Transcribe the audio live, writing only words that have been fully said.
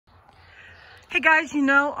Hey guys, you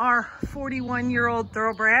know our 41-year-old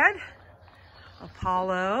thoroughbred,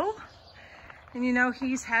 Apollo, and you know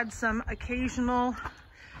he's had some occasional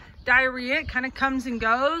diarrhea. It kind of comes and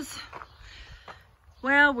goes.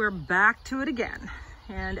 Well, we're back to it again,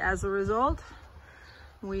 and as a result,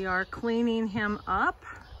 we are cleaning him up.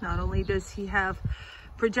 Not only does he have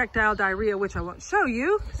projectile diarrhea, which I won't show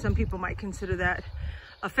you, some people might consider that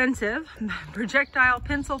offensive, projectile,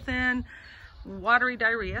 pencil thin, watery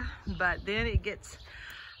diarrhea, but then it gets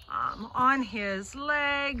on his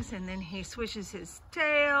legs, and then he swishes his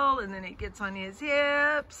tail, and then it gets on his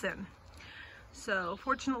hips. And so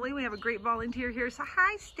fortunately we have a great volunteer here. So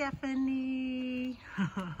hi, Stephanie,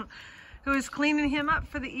 who is cleaning him up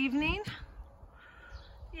for the evening.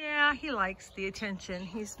 Yeah, he likes the attention.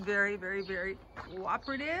 He's very, very, very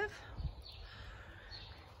cooperative.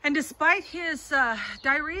 And despite his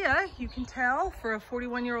diarrhea, you can tell for a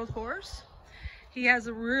 41-year-old horse, he has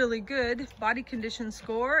a really good body condition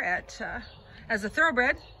score at as a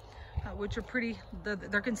thoroughbred, which are pretty.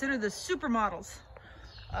 They're considered the supermodels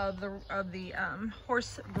of the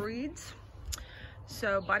horse breeds.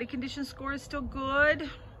 So body condition score is still good,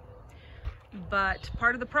 but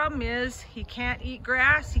part of the problem is he can't eat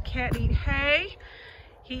grass. He can't eat hay.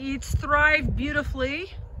 He eats Thrive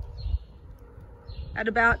beautifully at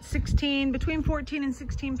about between 14 and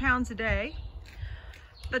 16 pounds a day.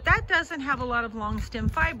 But that doesn't have a lot of long stem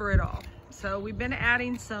fiber at all. So we've been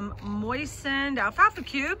adding some moistened alfalfa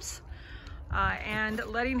cubes and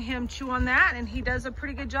letting him chew on that, and he does a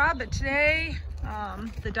pretty good job. But today,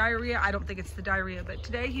 the diarrhea, I don't think it's the diarrhea, but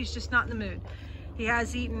today he's just not in the mood. He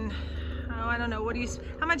has eaten, oh, I don't know,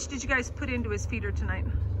 how much did you guys put into his feeder tonight?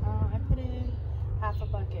 I put in half a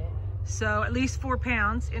bucket. So at least 4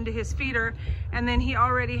 pounds into his feeder, and then he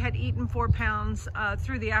already had eaten 4 pounds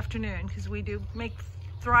through the afternoon, because we do make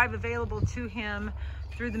Thrive available to him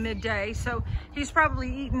through the midday. So he's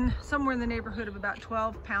probably eaten somewhere in the neighborhood of about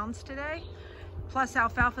 12 pounds today, plus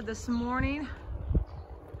alfalfa this morning.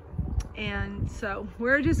 And so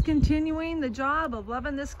we're just continuing the job of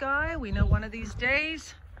loving this guy. We know one of these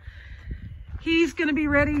days he's going to be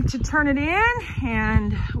ready to turn it in,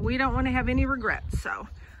 and we don't want to have any regrets. So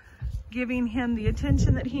giving him the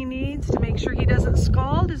attention that he needs to make sure he doesn't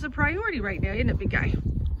scald is a priority right now, isn't it, big guy?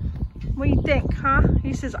 What do you think, huh?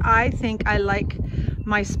 He says, I think I like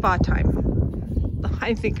my spa time.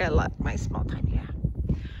 I think I like my spa time, yeah.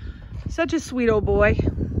 Such a sweet old boy.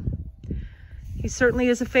 He certainly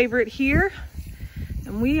is a favorite here,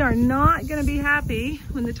 and we are not going to be happy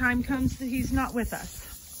when the time comes that he's not with us.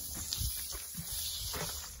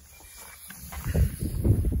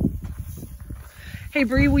 Hey,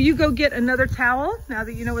 Bree, will you go get another towel now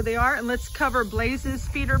that you know where they are? And let's cover Blaze's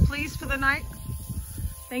feeder, please, for the night.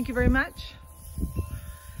 Thank you very much.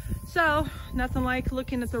 So, nothing like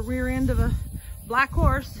looking at the rear end of a black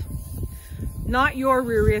horse. Not your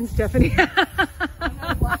rear end, Stephanie. No.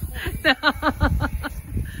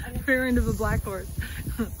 Rear end of a black horse.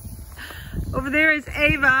 Over there is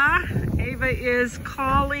Ava. Ava is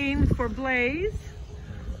calling for Blaze.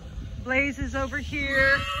 Blaze is over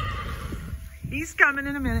here. He's coming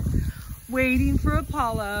in a minute, waiting for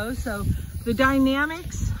Apollo. So the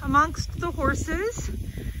dynamics amongst the horses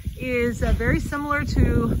is very similar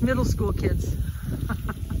to middle school kids.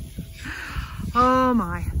 Oh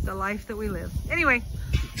my, the life that we live. Anyway,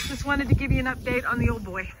 just wanted to give you an update on the old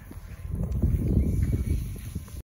boy.